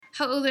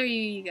How old are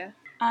you, Yiga?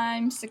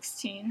 I'm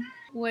 16.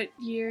 What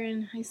year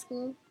in high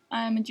school?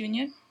 I'm a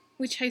junior.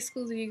 Which high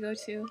school did you go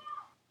to?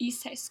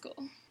 East High School.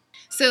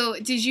 So,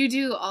 did you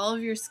do all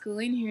of your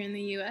schooling here in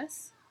the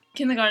U.S.?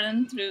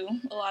 Kindergarten through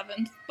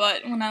 11th,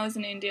 but when I was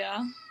in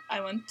India,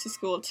 I went to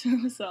school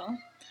too, so.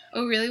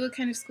 Oh, really? What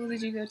kind of school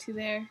did you go to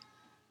there?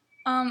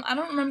 I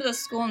don't remember the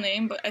school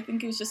name, but I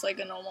think it was just like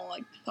a normal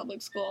like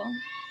public school,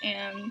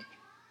 and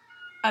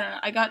I don't know.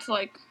 I got to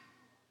like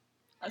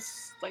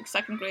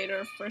second grade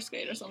or first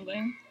grade or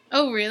something.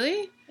 Oh,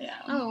 really?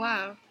 Yeah. Oh,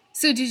 wow.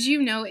 So, did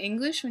you know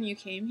English when you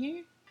came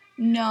here?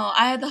 No,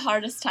 I had the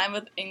hardest time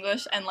with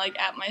English, and like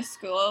at my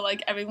school,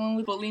 like everyone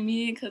would bully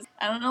me because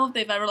I don't know if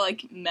they've ever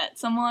like met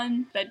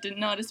someone that didn't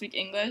know how to speak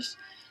English,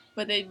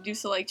 but they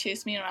used to like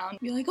chase me around,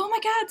 be like, "Oh my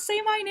God,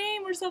 say my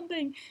name or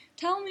something,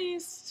 tell me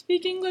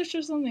speak English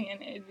or something,"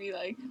 and it'd be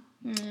like,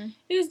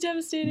 it was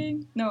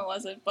devastating. No, it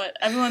wasn't, but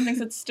everyone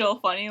thinks it's still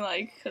funny,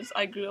 like, because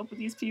I grew up with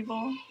these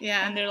people,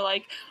 Yeah. and they're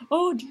like,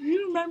 "Oh, do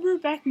you remember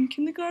back in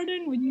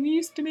kindergarten when we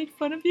used to make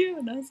fun of you?"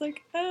 And I was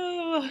like,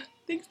 "Oh,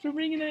 thanks for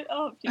bringing it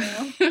up," you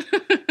know.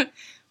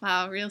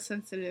 Wow, real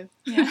sensitive.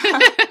 Yeah.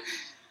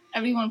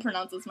 Everyone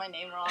pronounces my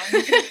name wrong.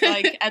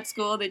 Like, at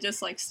school, they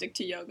just, like, stick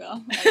to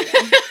yoga.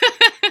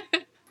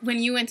 When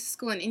you went to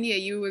school in India,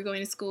 you were going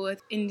to school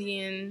with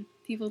Indian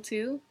people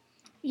too?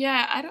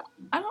 Yeah, I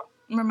don't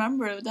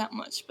remember it that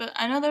much, but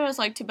I know there was,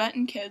 like,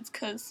 Tibetan kids,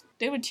 because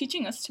they were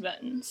teaching us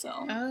Tibetan, so.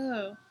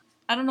 Oh.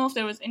 I don't know if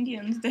there was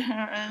Indians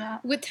there or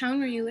not. What town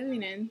were you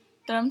living in?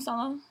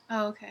 Dharamsala.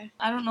 Oh, okay.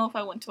 I don't know if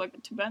I went to, like,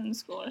 a Tibetan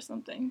school or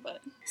something,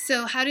 but.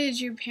 So, how did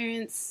your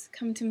parents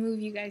come to move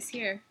you guys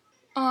here?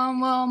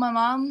 Well, my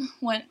mom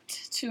went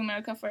to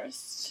America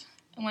first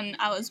when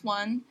I was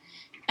 1,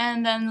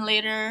 and then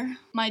later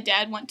my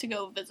dad went to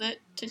go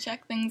visit to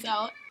check things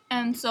out.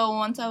 And so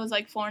once I was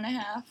like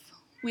 4.5,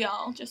 we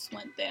all just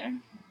went there.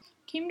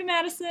 Came to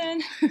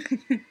Madison.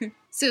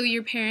 So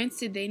your parents,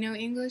 did they know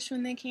English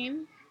when they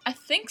came? I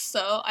think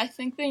so. I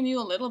think they knew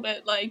a little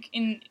bit. Like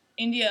in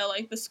India,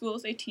 like the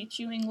schools, they teach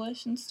you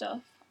English and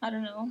stuff. I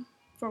don't know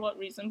for what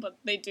reason, but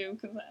they do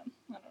because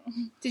I don't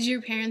know. Did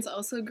your parents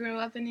also grow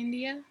up in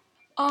India?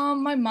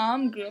 My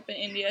mom grew up in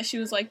India. She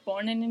was, like,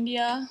 born in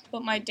India,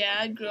 but my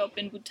dad grew up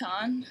in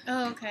Bhutan.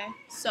 Oh, okay.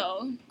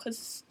 So,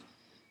 because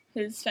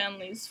his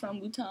family's from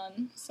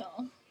Bhutan,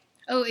 so.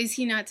 Oh, is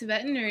he not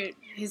Tibetan, or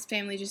his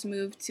family just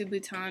moved to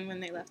Bhutan when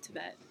they left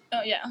Tibet?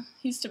 Oh, yeah.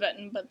 He's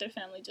Tibetan, but their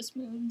family just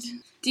moved.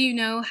 Do you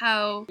know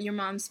how your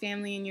mom's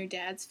family and your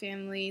dad's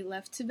family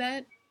left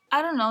Tibet?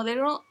 I don't know. They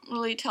don't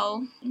really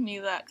tell me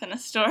that kind of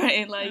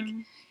story. Like,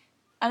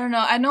 I don't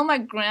know. I know my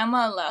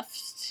grandma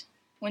left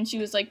when she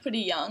was, like, pretty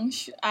young.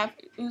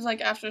 It was,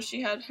 like, after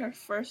she had her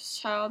first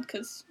child,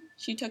 because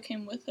she took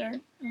him with her.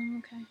 Oh,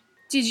 okay.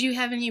 Did you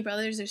have any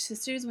brothers or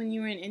sisters when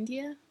you were in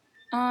India?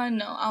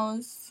 No. I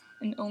was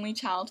an only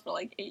child for,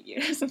 like, 8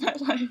 years of my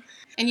life.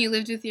 And you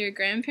lived with your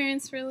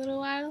grandparents for a little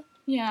while?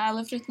 Yeah, I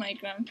lived with my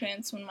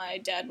grandparents when my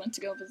dad went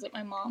to go visit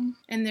my mom.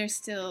 And they're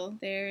still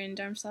there in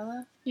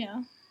Dharamsala?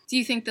 Yeah. Do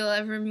you think they'll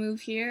ever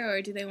move here,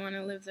 or do they want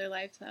to live their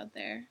life out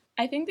there?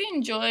 I think they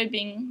enjoy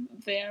being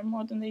there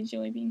more than they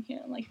enjoy being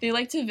here. Like, they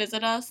like to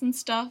visit us and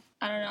stuff.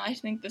 I don't know, I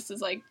think this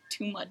is, like,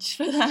 too much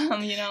for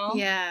them, you know?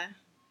 Yeah.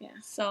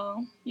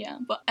 So, yeah.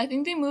 But I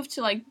think they moved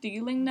to, like,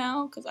 Dealing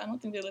now, because I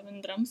don't think they live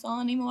in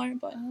Dharamsala anymore,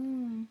 but.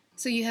 Oh.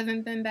 So you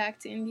haven't been back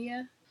to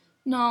India?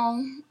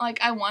 No. Like,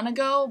 I want to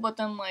go, but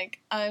then, like,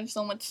 I have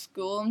so much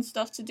school and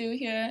stuff to do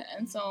here,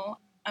 and so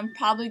I'm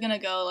probably gonna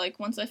go, like,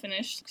 once I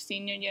finish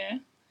senior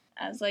year.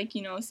 As, like,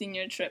 you know, a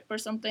senior trip or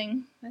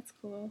something. That's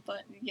cool.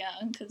 But, yeah,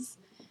 because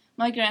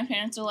my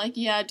grandparents are like,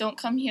 yeah, don't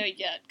come here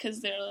yet,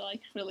 because they're,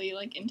 like, really,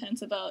 like,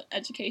 intense about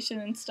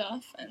education and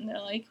stuff, and they're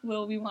like,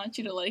 well, we want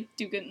you to, like,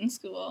 do good in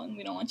school, and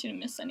we don't want you to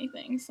miss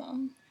anything,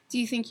 so. Do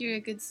you think you're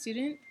a good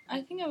student?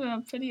 I think I'm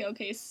a pretty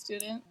okay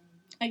student.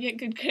 I get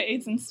good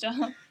grades and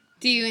stuff.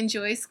 Do you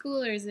enjoy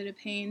school, or is it a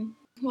pain?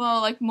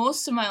 Well, like,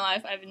 most of my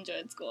life, I've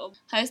enjoyed school.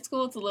 High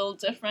school, it's a little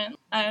different.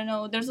 I don't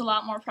know, there's a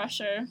lot more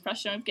pressure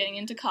of getting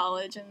into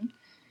college and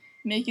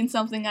making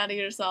something out of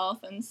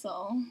yourself, and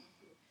so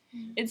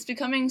it's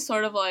becoming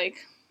sort of like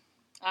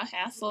a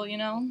hassle, you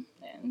know,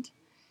 and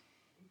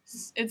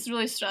it's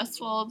really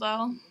stressful,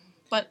 though,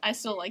 but I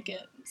still like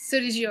it. So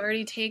did you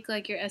already take,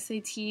 like, your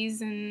SATs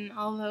and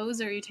all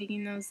those, or are you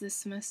taking those this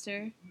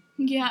semester?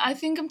 Yeah, I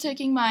think I'm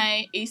taking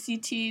my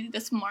ACT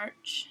this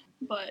March.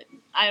 But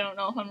I don't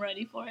know if I'm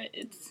ready for it.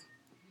 It's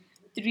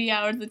 3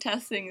 hours of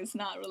testing is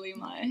not really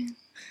my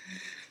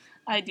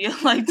ideal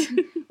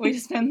way to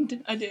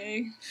spend a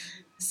day.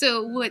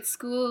 So what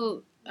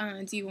school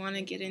do you want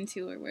to get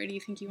into, or where do you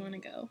think you want to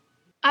go?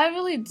 I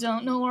really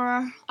don't know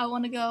where I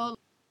want to go.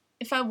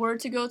 If I were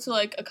to go to,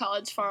 like, a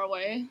college far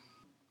away,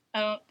 I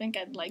don't think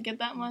I'd like it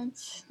that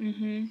much.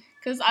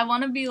 Because I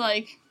want to be,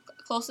 like,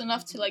 close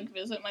enough to, like,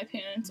 visit my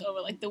parents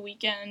over, like, the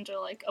weekend or,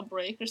 like, a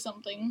break or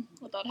something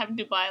without having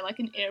to buy, like,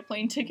 an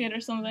airplane ticket or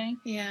something.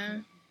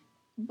 Yeah.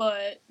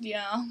 But,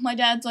 yeah, my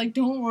dad's like,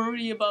 don't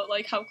worry about,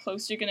 like, how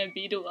close you're gonna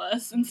be to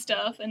us and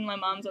stuff, and my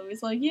mom's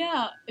always like,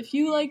 yeah, if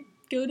you, like,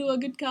 go to a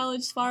good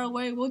college far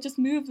away. We'll just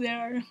move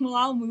there. Well,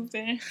 I'll move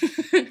there.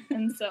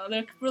 And so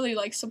they're really,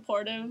 like,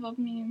 supportive of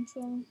me, and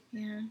so.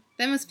 Yeah.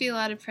 That must be a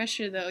lot of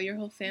pressure, though. Your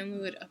whole family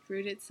would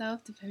uproot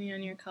itself depending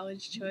on your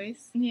college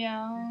choice.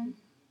 Yeah.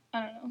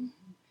 I don't know.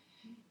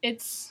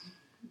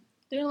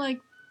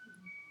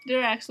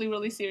 They're actually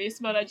really serious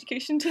about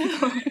education,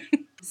 too.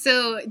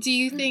 So, do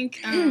you think,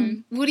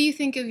 what do you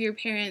think of your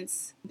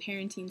parents'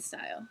 parenting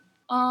style?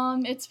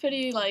 It's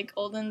pretty, like,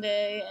 olden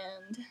day,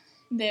 and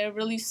they're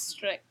really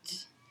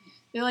strict.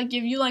 They, like,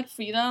 give you, like,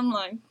 freedom,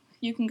 like,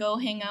 you can go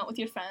hang out with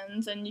your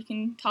friends, and you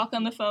can talk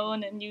on the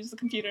phone and use the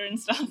computer and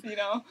stuff, you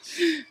know?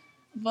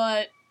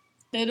 But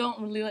they don't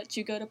really let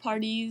you go to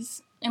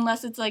parties,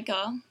 unless it's, like,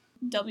 a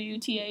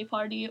WTA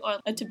party or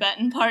a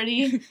Tibetan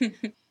party.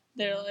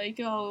 They're like,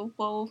 oh,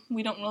 well,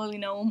 we don't really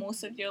know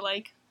most of your,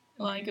 like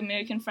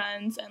American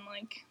friends, and,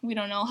 like, we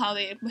don't know how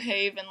they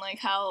behave, and, like,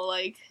 how,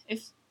 like,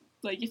 if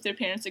their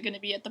parents are going to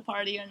be at the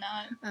party or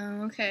not.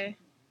 Oh, okay.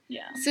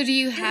 Yeah. So do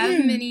you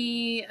have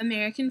many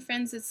American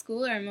friends at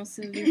school, or are most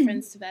of your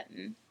friends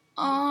Tibetan?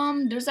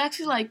 There's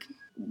actually, like,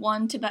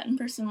 one Tibetan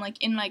person,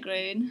 like, in my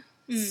grade.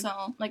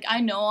 So, like, I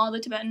know all the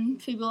Tibetan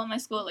people at my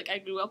school. Like, I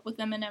grew up with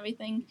them and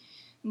everything.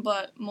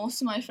 But most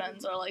of my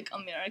friends are, like,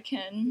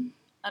 American.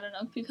 I don't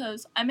know,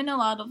 because I'm in a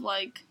lot of,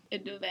 like,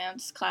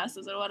 advanced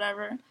classes or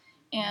whatever.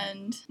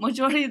 And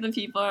majority of the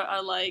people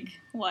are, like,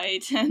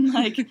 white. And,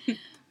 like,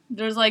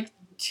 there's, like,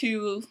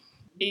 2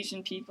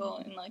 Asian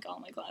people in, like, all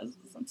my classes.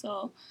 And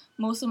so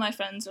most of my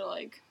friends are,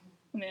 like,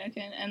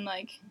 American. And,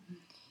 like,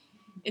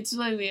 it's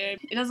really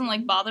weird. It doesn't,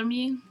 like, bother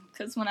me,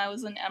 because when I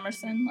was in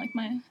Emerson, like,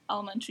 my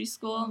elementary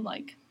school,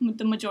 like,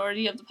 the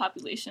majority of the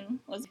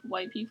population was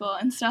white people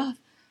and stuff.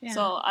 Yeah.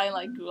 So I,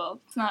 like, grew up.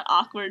 It's not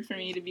awkward for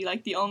me to be,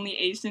 like, the only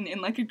Asian in,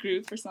 like, a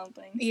group or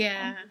something. So.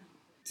 Yeah.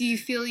 Do you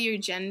feel your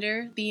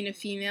gender, being a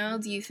female,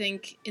 do you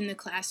think in the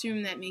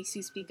classroom that makes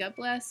you speak up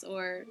less,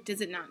 or does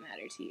it not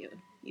matter to you?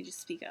 You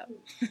just speak up.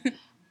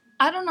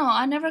 I don't know.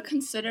 I never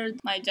considered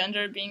my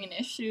gender being an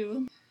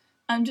issue.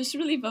 I'm just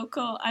really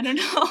vocal. I don't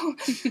know.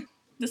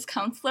 This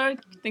counselor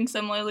thinks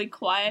I'm really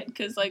quiet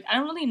because, like, I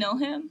don't really know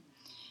him.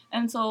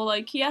 And so,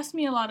 like, he asked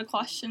me a lot of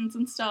questions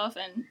and stuff,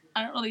 and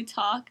I don't really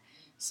talk.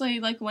 So he,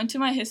 like, went to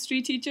my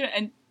history teacher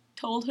and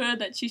told her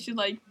that she should,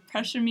 like,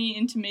 pressure me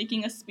into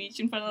making a speech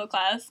in front of the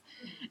class.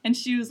 And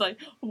she was like,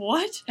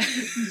 what?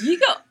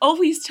 Yiga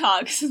always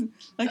talks.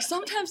 Like,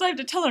 sometimes I have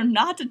to tell her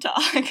not to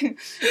talk.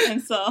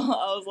 And so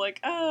I was like,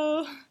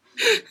 oh,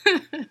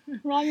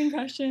 wrong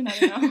impression. I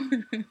don't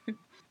know.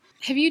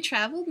 Have you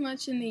traveled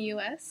much in the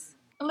U.S.?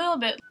 A little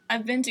bit.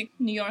 I've been to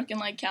New York and,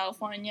 like,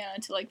 California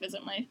to, like,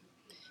 visit my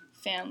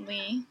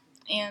family.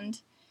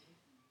 And,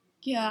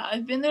 yeah,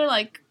 I've been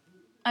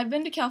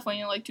to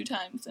California, like, 2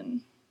 times,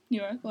 and New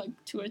York, like,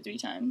 2 or 3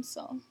 times,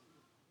 so,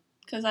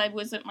 because I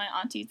visit my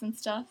aunties and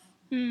stuff,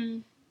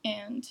 and,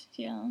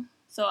 yeah,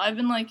 so I've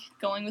been, like,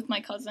 going with my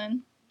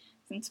cousin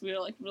since we were,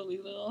 like, really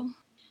little.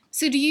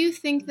 So do you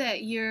think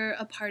that you're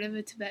a part of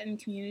a Tibetan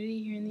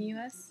community here in the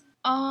U.S.?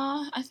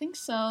 I think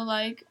so,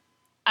 like,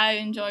 I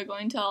enjoy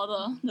going to all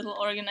the little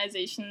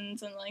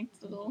organizations and, like,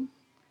 little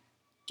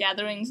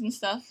gatherings and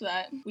stuff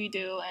that we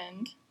do,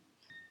 and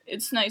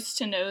it's nice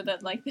to know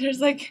that, like, there's,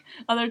 like,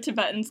 other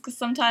Tibetans, because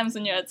sometimes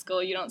when you're at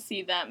school, you don't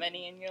see that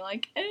many, and you're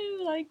like,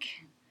 oh,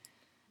 like,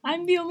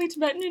 I'm the only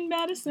Tibetan in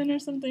Madison or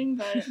something,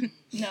 but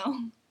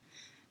no.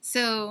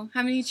 So,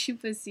 how many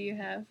chupas do you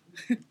have?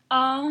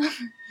 I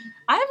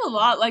have a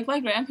lot. Like, my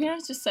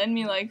grandparents just send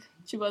me, like,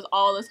 chupas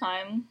all the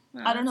time.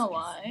 Oh, I don't know nice.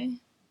 why.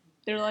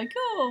 They're like,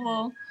 oh,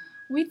 well,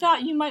 we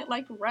thought you might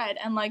like red.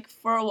 And, like,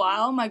 for a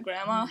while, my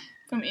grandma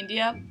from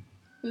India,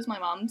 who's my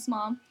mom's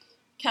mom,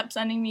 kept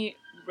sending me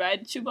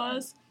red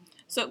chubas.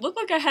 So it looked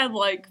like I had,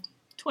 like,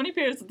 20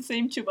 pairs of the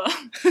same chuba.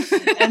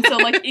 And so,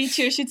 like, each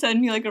year she'd send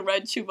me, like, a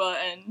red chuba,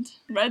 and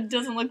red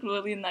doesn't look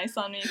really nice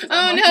on me because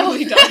I'm, like,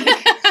 really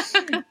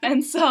dark.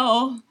 And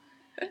so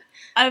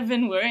I've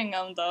been wearing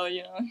them, though,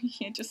 you know. You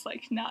can't just,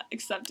 like, not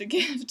accept a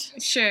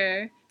gift.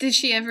 Sure. Did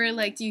she ever,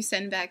 like, do you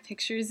send back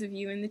pictures of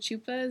you in the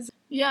chupas?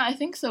 Yeah, I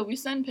think so. We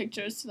send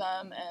pictures to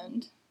them,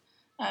 and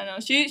I don't know.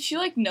 She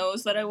like,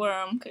 knows that I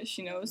wear them because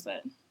she knows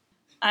that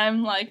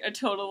I'm, like, a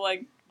total,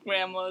 like,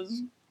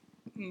 grandpa's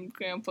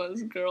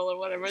girl or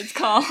whatever it's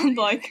called.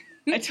 Like,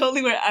 I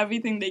totally wear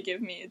everything they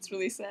give me. It's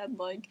really sad.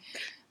 Like,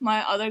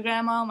 my other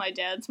grandma, my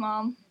dad's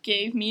mom,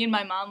 gave me and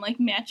my mom,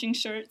 like, matching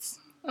shirts.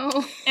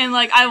 Oh. And,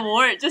 like, I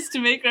wore it just to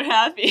make her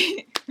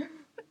happy.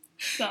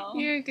 So.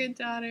 You're a good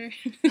daughter.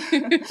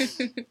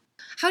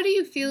 How do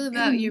you feel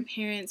about your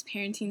parents'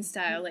 parenting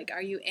style? Like,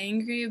 are you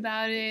angry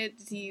about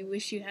it? Do you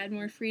wish you had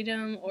more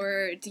freedom?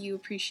 Or do you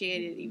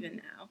appreciate it even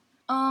now?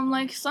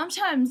 Like,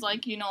 sometimes,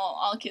 like, you know,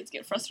 all kids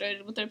get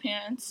frustrated with their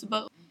parents,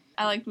 but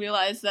I, like,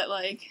 realize that,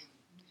 like,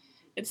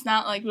 it's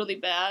not, like, really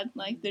bad.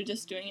 Like, they're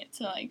just doing it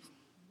to, like,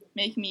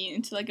 make me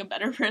into, like, a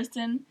better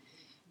person.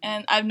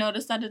 And I've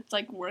noticed that it's,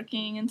 like,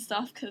 working and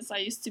stuff, because I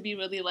used to be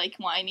really, like,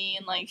 whiny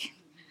and, like,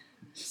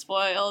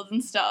 spoiled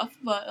and stuff.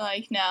 But,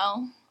 like,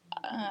 now,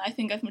 I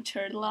think I've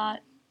matured a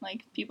lot.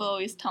 Like, people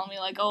always tell me,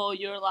 like, oh,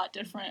 you're a lot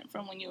different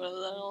from when you were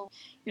little.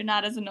 You're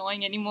not as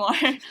annoying anymore.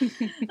 And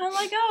I'm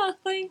like, oh,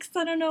 thanks.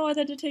 I don't know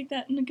whether to take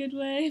that in a good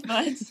way,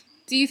 but...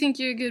 Do you think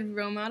you're a good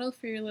role model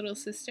for your little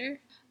sister?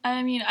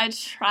 I mean, I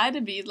try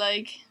to be,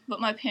 like, but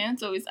my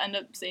parents always end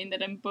up saying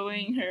that I'm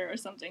bullying her or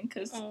something,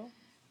 because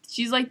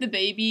she's, like, the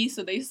baby,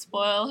 so they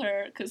spoil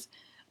her, because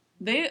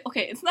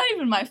it's not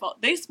even my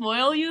fault. They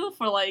spoil you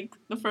for, like,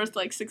 the first,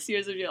 like, 6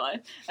 years of your life,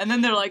 and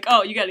then they're like,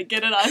 oh, you gotta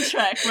get it on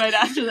track right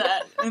after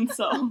that, and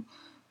so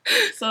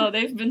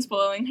they've been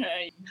spoiling her.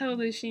 How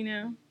old is she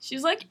now?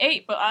 She's like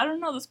 8, but I don't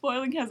know, the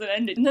spoiling hasn't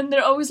ended. And then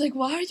they're always like,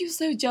 why are you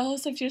so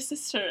jealous of your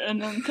sister? And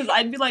then, because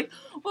I'd be like,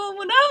 well,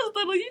 when I was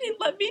little, you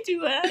didn't let me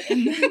do that.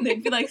 And then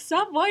they'd be like,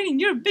 stop whining,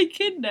 you're a big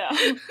kid now.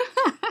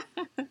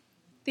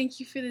 Thank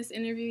you for this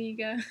interview,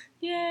 Yiga.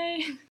 Yay.